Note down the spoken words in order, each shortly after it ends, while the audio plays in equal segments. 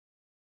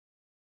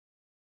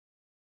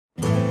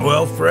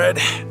Well, Fred,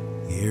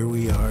 here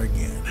we are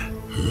again.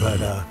 But,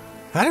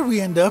 how did we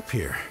end up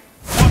here?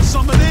 Want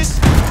some of this?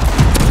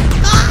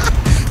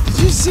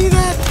 Did you see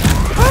that?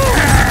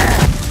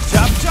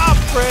 Chop, chop,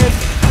 Fred!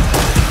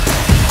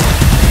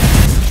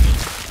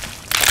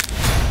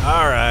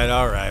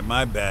 Alright,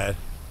 my bad.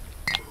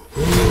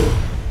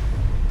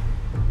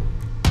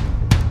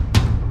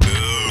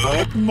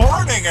 Good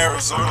morning,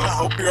 Arizona.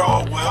 Hope you're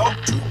all well.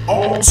 To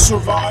all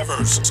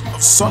survivors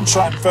of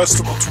Sunshine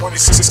Festival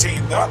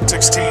 2016, that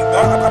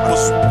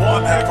was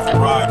one heck of a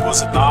ride,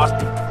 was it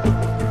not?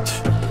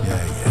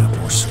 Yeah,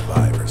 more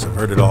survivors. I've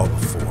heard it all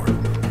before.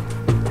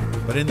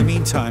 But in the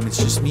meantime, it's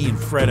just me and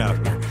Fred out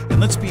here. And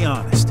let's be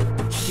honest,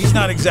 he's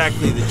not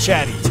exactly the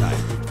chatty type.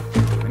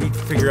 I need to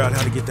figure out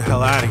how to get the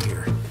hell out of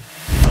here.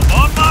 I'm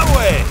on my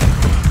way!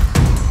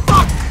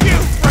 Fuck you,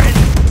 Fred!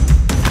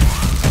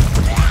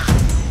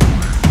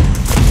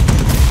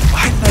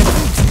 Why didn't I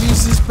think to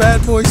use this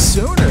bad boy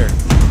sooner?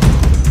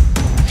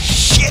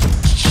 Shit,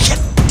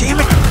 damn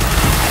it!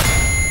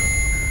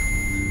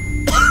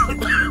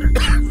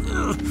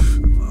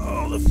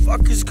 Oh, the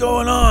fuck is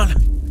going on?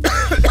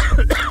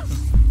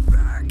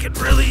 I could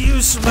really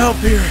use some help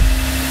here.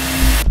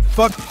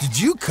 Fuck did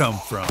you come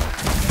from?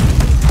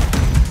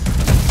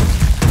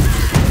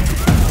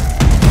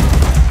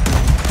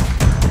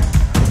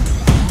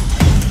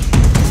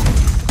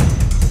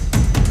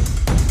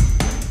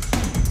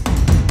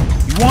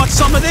 You want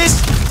some of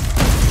this?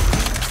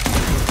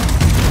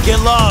 Get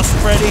lost,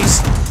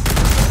 Freddies.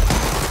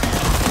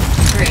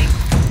 3, 2,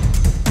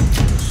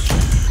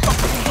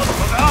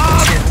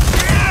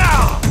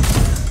 Yeah!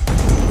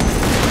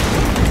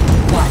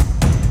 1.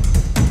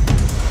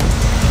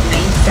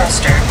 Main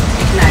thruster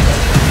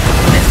ignited.